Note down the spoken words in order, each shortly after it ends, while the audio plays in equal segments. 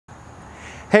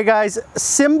Hey guys,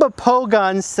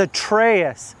 Cymbopogon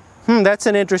citratus. That's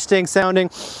an interesting sounding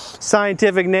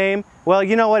scientific name. Well,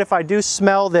 you know what, if I do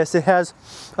smell this, it has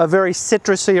a very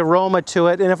citrusy aroma to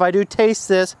it, and if I do taste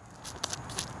this,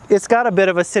 it's got a bit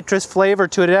of a citrus flavor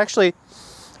to it. It actually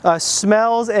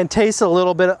smells and tastes a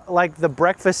little bit like the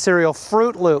breakfast cereal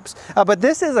Fruit Loops. But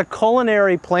this is a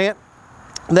culinary plant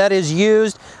that is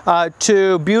used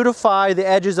to beautify the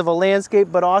edges of a landscape,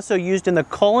 but also used in the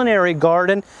culinary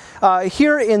garden.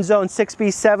 Here in zone 6B,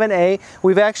 7A,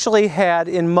 we've actually had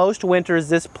in most winters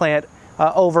this plant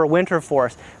overwinter for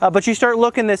us. But you start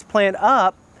looking this plant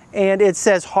up and it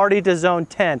says hardy to zone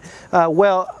 10.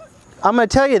 Well, I'm going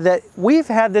to tell you that we've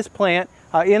had this plant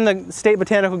in the State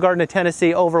Botanical Garden of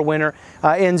Tennessee over winter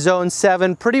in zone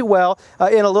 7 pretty well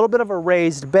in a little bit of a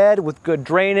raised bed with good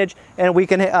drainage, and we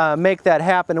can make that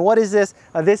happen. And what is this?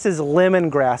 This is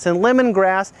lemongrass, and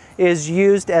lemongrass is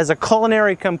used as a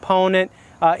culinary component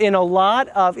in a lot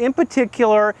of, in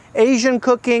particular, Asian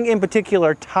cooking, in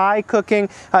particular Thai cooking.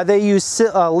 They use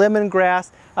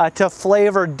lemongrass to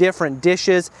flavor different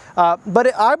dishes.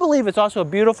 But I believe it's also a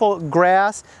beautiful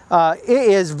grass. It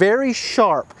is very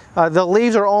sharp. The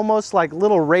leaves are almost like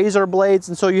little razor blades,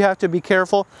 and so you have to be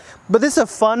careful. But this is a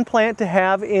fun plant to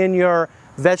have in your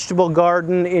vegetable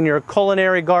garden, in your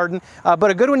culinary garden.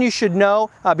 But a good one you should know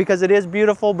because it is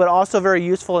beautiful, but also very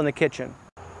useful in the kitchen.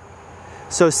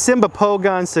 So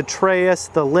Cymbopogon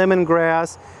citratus, the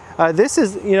lemongrass. This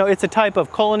is, it's a type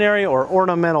of culinary or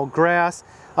ornamental grass.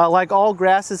 Like all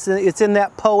grasses, it's in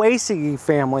that Poaceae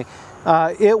family.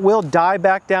 It will die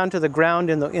back down to the ground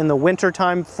in the winter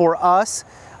time for us.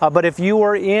 But if you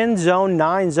are in zone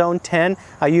 9, zone 10,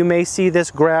 you may see this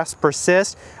grass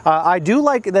persist. I do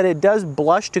like that it does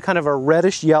blush to kind of a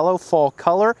reddish yellow fall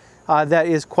color. That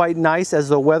is quite nice as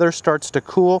the weather starts to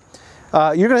cool.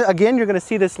 You're going to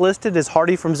see this listed as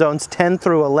hardy from zones 10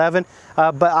 through 11,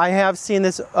 but I have seen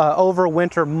this over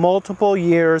winter multiple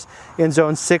years in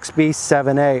zone 6B,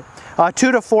 7A.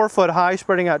 2 to 4 foot high,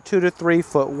 spreading out 2 to 3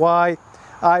 foot wide.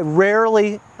 I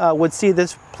rarely would see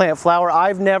this plant flower.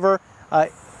 I've never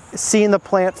seen the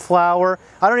plant flower.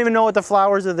 I don't even know what the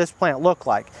flowers of this plant look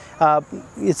like.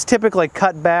 It's typically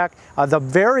cut back. The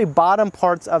very bottom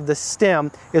parts of the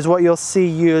stem is what you'll see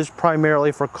used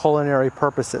primarily for culinary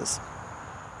purposes.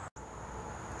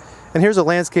 And here's a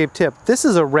landscape tip. This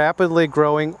is a rapidly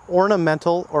growing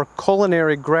ornamental or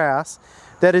culinary grass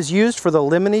that is used for the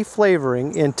lemony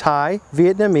flavoring in Thai,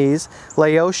 Vietnamese,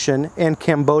 Laotian, and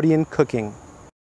Cambodian cooking.